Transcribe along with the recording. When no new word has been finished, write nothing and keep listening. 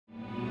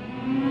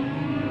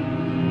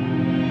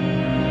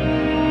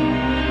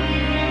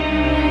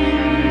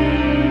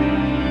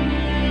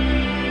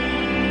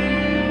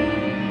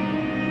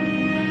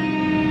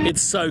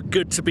It's so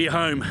good to be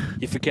home.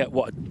 You forget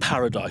what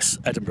paradise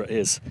Edinburgh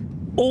is.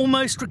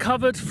 Almost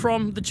recovered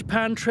from the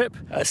Japan trip,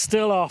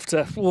 still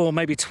after, well,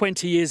 maybe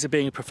 20 years of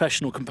being a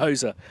professional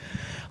composer.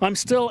 I'm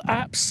still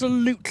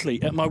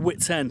absolutely at my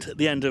wit's end at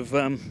the end of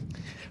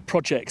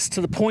projects,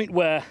 to the point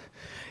where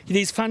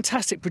these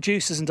fantastic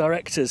producers and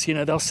directors, you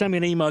know, they'll send me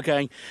an email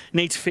going,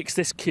 need to fix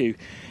this cue.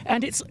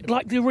 And it's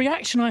like the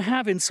reaction I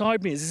have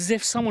inside me is as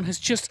if someone has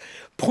just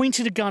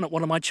pointed a gun at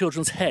one of my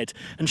children's head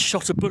and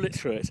shot a bullet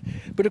through it.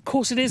 But of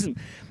course it isn't.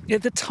 You know,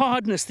 the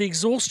tiredness, the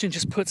exhaustion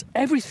just puts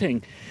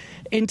everything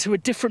into a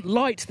different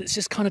light that's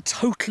just kind of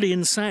totally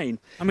insane.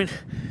 I mean,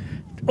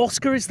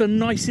 Oscar is the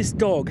nicest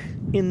dog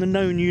in the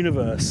known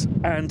universe.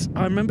 And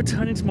I remember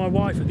turning to my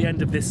wife at the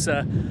end of this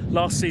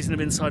last season of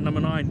Inside Number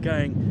 9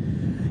 going,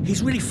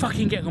 he's really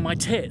fucking getting on my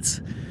tits.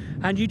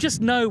 And you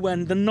just know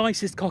when the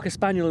nicest Cocker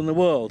Spaniel in the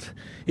world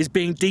is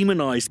being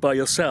demonised by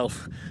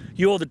yourself.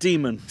 You're the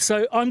demon.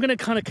 So I'm going to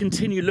kind of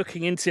continue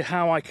looking into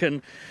how I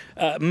can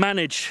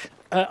manage.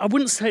 I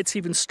wouldn't say it's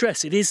even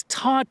stress, it is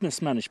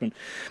tiredness management,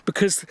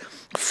 because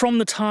from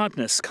the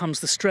tiredness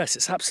comes the stress.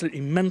 It's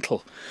absolutely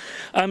mental.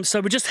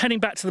 So we're just heading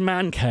back to the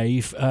man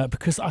cave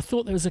because I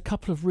thought there was a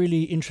couple of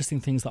really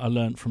interesting things that I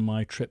learned from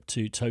my trip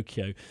to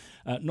Tokyo.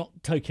 Not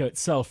Tokyo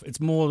itself,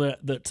 it's more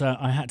that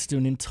I had to do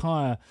an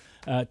entire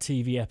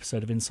TV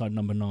episode of Inside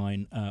Number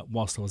 9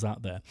 whilst I was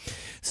out there.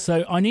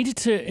 So I needed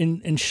to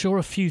ensure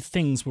a few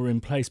things were in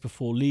place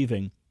before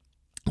leaving.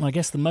 And I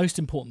guess the most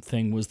important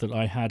thing was that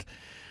I had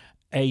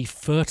a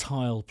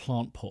fertile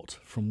plant pot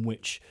from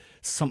which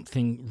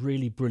something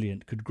really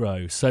brilliant could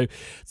grow. So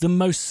the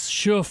most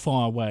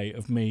surefire way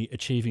of me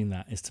achieving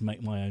that is to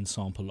make my own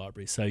sample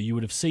library. So you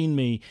would have seen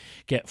me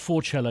get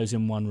 4 cellos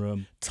in one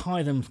room,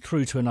 tie them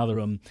through to another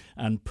room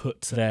and put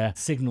their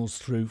signals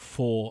through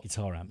 4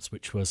 guitar amps,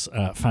 which was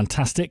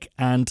fantastic.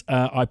 And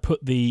I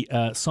put the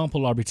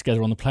sample library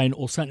together on the plane,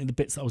 or certainly the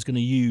bits that I was going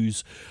to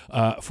use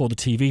for the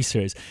TV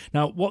series.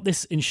 Now, what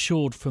this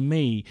ensured for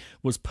me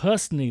was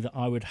personally that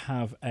I would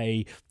have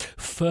a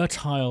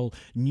fertile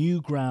new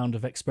ground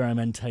of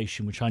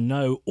experimentation, which I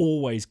know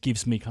always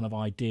gives me kind of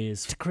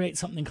ideas to create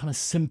something kind of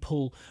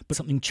simple but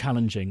something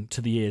challenging to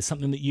the ears,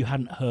 something that you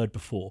hadn't heard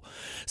before.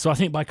 So I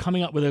think by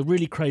coming up with a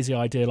really crazy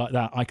idea like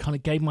that, I kind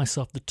of gave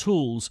myself the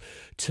tools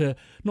to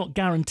not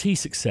guarantee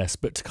success,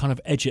 but to kind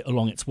of edge it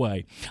along its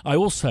way. I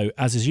also,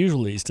 as is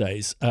usual these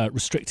days,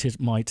 restricted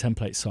my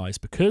template size,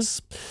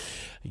 because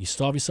you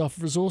starve yourself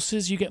of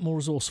resources, you get more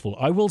resourceful.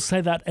 I will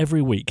say that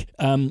every week.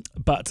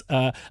 But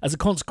as a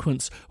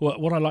consequence,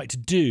 what I like to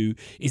do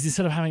is,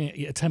 instead of having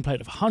a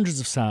template of hundreds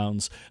of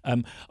sounds,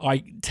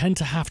 I tend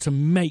to have to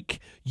make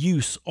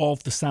use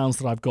of the sounds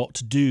that I've got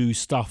to do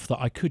stuff that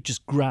I could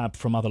just grab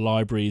from other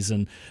libraries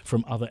and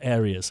from other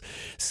areas.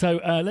 So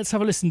let's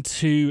have a listen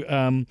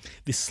to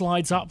the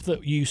slides up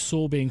that you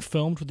saw being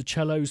filmed with the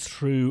cellos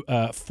through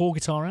 4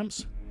 guitar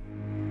amps.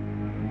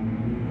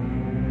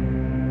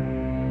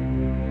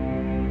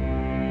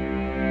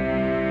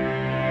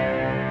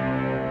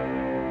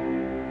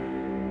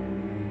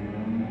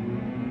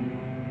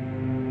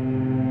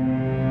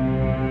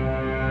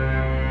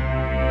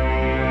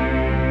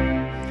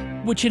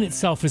 Which in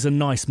itself is a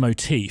nice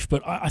motif,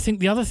 but I think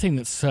the other thing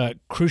that's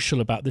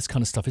crucial about this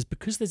kind of stuff is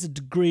because there's a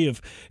degree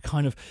of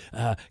kind of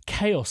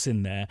chaos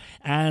in there,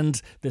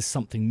 and there's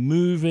something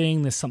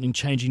moving, there's something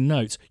changing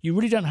notes, you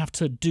really don't have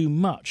to do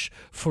much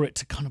for it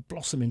to kind of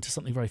blossom into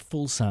something very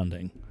full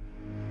sounding.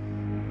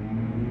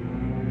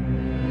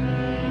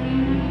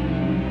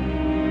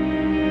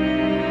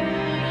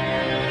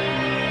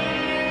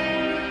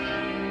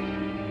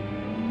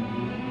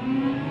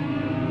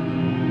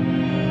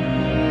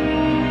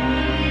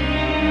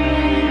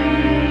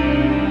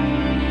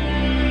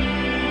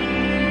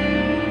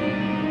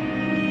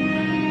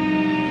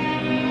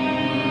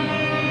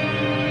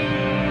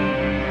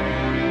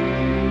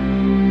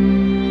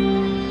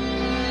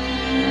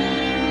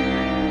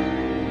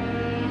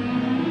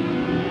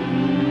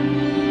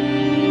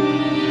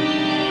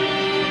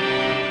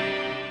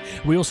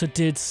 We also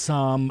did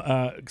some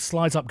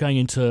slides up going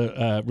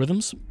into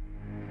rhythms.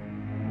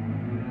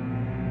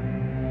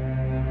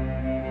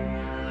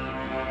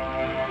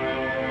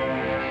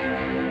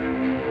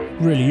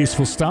 Really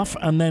useful stuff.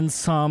 And then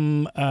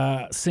some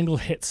single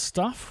hit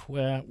stuff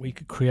where we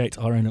could create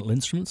our own little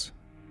instruments.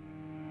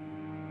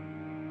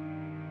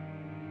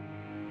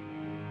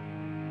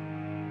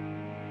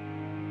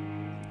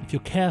 If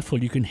you're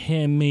careful, you can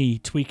hear me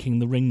tweaking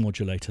the ring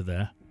modulator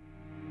there.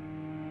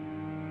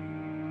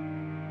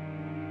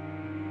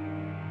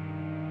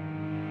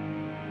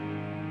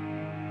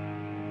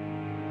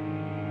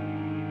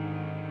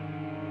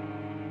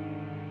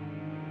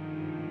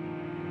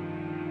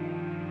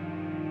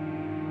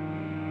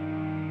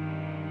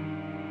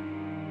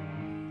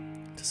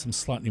 Some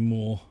slightly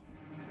more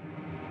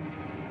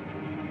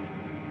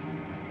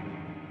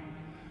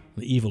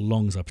the evil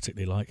longs I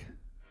particularly like.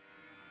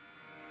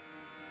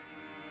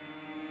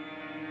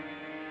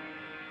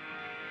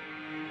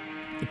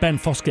 Ben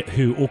Foskett,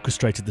 who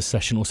orchestrated the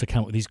session, also came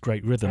up with these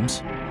great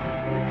rhythms.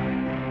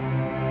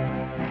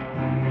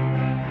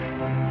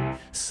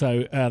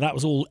 So that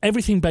was all.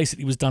 Everything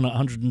basically was done at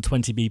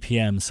 120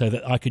 BPM, so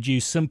that I could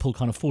use simple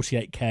kind of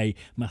 48K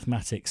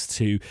mathematics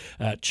to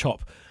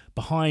chop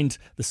behind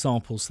the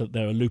samples so that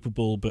they're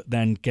loopable, but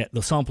then get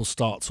the sample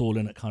starts all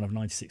in at kind of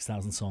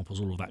 96,000 samples,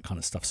 all of that kind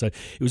of stuff. So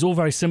it was all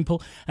very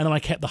simple. And then I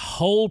kept the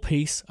whole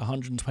piece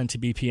 120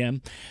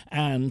 BPM,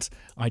 and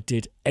I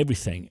did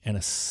everything in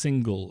a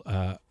single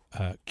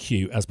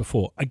cue as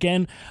before.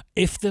 Again,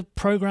 if the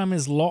program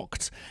is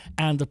locked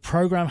and the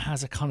program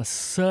has a kind of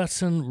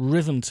certain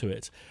rhythm to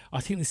it,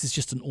 I think this is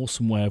just an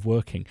awesome way of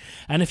working.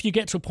 And if you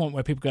get to a point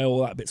where people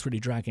go, oh, that bit's really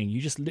dragging, you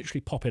just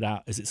literally pop it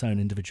out as its own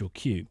individual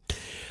cue.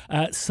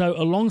 So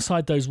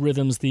alongside those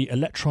rhythms, the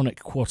electronic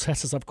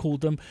quartet, as I've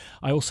called them,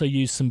 I also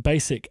use some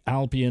basic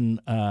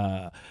Albion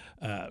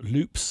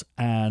loops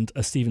and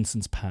a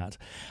Stevenson's pad.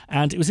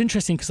 And it was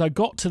interesting because I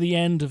got to the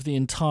end of the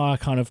entire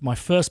kind of my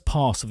first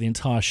pass of the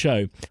entire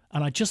show,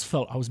 and I just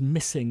felt I was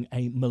missing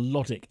a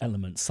melodic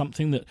element,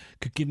 something that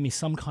could give me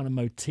some kind of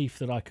motif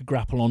that I could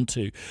grapple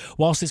onto.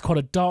 Whilst it's quite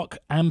a dark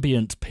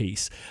ambient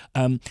piece,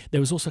 there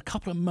was also a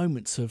couple of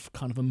moments of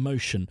kind of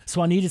emotion.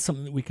 So I needed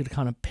something that we could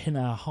kind of pin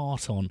our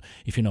heart on,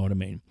 if you know what I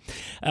mean.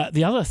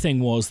 The other thing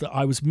was that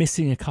I was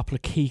missing a couple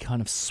of key kind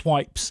of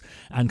swipes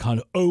and kind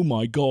of, oh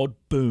my God,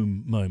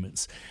 boom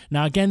moments.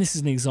 Now, again, this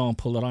is an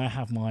example that I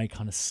have my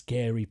kind of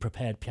scary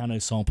prepared piano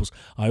samples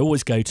I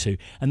always go to,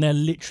 and they're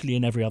literally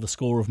in every other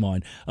score of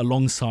mine,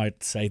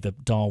 alongside, say, the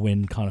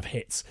Darwin kind of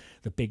hits,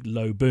 the big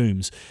low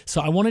booms. So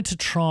I wanted to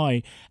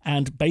try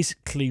and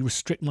basically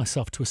restrict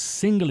myself to a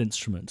single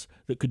instrument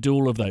that could do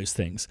all of those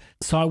things.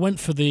 So I went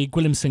for the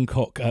Gwilym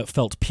Syncok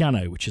felt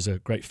piano, which is a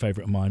great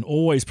favourite of mine,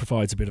 always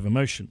provides a bit of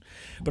emotion.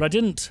 But I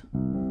didn't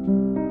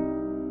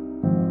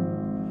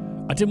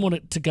want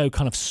it to go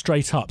kind of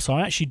straight up, so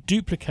I actually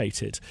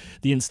duplicated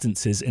the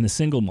instances in a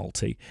single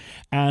multi,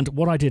 and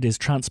what I did is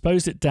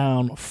transposed it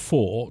down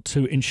 4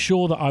 to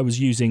ensure that I was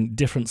using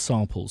different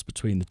samples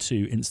between the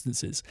two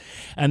instances,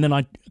 and then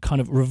I kind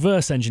of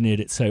reverse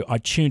engineered it, so I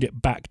tuned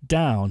it back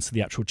down, so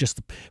the actual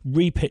just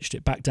repitched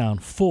it back down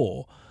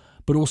 4,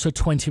 but also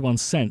 21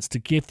 cents to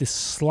give this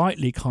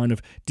slightly kind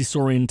of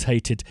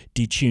disorientated,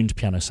 detuned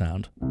piano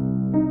sound,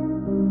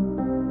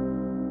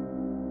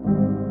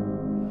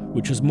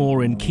 which was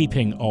more in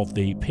keeping of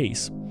the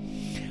piece.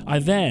 I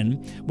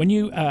then, when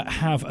you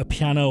have a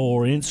piano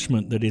or an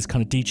instrument that is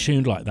kind of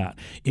detuned like that,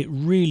 it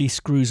really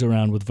screws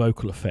around with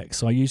vocal effects.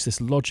 So I use this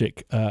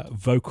Logic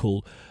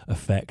vocal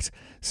effect,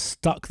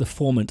 stuck the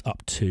formant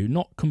up to,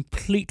 not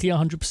completely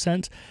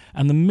 100%,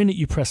 and the minute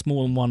you press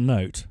more than one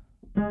note,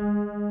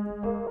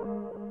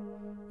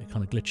 it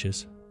kind of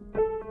glitches.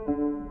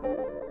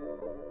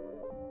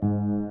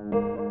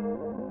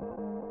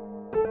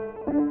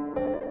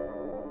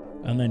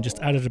 And then just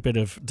added a bit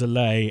of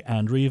delay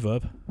and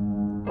reverb.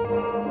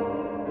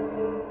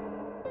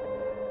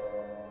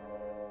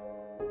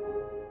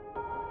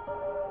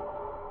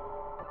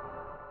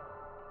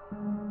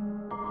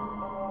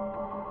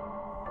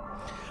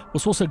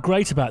 What's also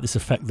great about this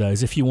effect, though,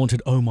 is if you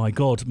wanted oh my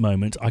God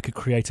moment, I could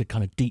create a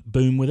kind of deep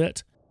boom with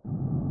it.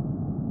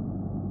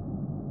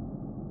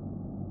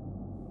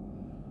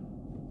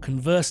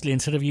 Conversely,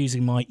 instead of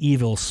using my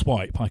evil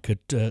swipe, I could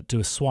do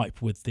a swipe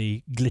with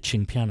the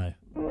glitching piano.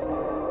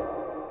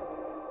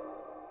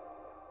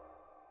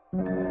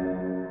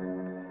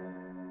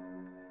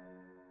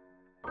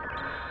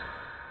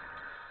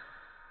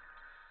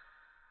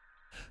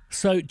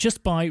 So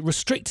just by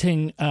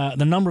restricting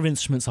the number of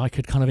instruments I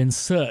could kind of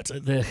insert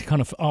the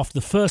kind of after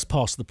the first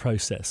pass of the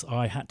process,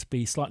 I had to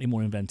be slightly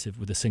more inventive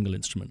with a single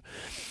instrument.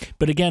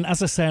 But again,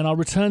 as I say, and I'll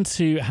return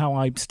to how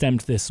I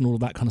stemmed this and all of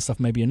that kind of stuff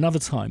maybe another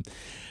time.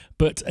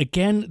 But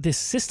again, this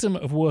system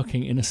of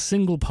working in a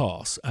single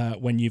pass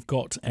when you've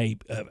got a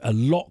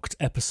locked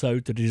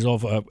episode that is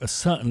of a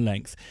certain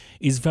length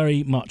is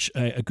very much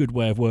a good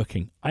way of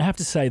working. I have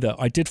to say that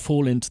I did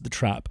fall into the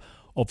trap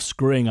of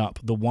screwing up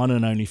the one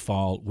and only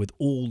file with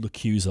all the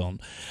cues on.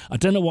 I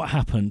don't know what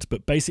happened,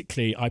 but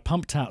basically I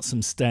pumped out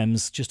some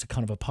stems, just a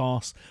kind of a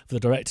pass for the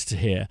director to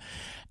hear,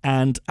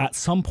 and at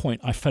some point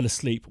I fell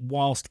asleep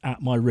whilst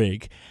at my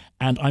rig,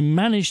 and I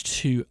managed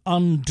to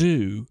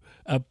undo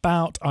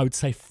about, I would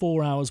say,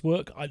 4 hours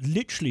work,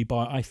 literally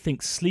by, I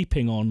think,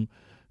 sleeping on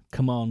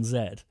Command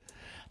Z.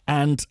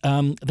 And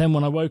then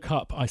when I woke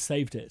up, I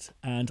saved it,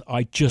 and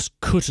I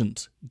just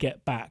couldn't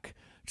get back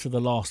to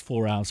the last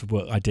 4 hours of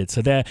work I did.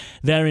 So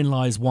therein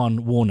lies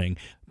one warning,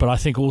 but I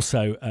think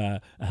also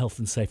a health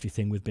and safety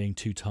thing with being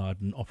too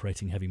tired and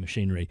operating heavy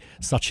machinery,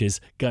 such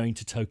as going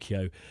to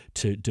Tokyo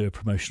to do a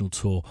promotional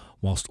tour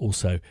whilst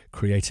also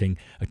creating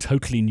a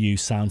totally new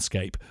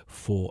soundscape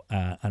for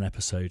an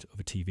episode of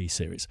a TV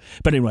series.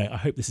 But anyway, I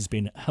hope this has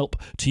been help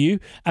to you.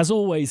 As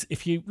always,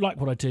 if you like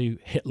what I do,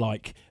 hit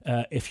like.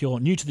 If you're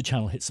new to the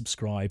channel, hit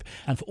subscribe.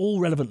 And for all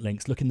relevant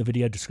links, look in the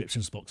video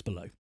descriptions box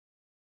below.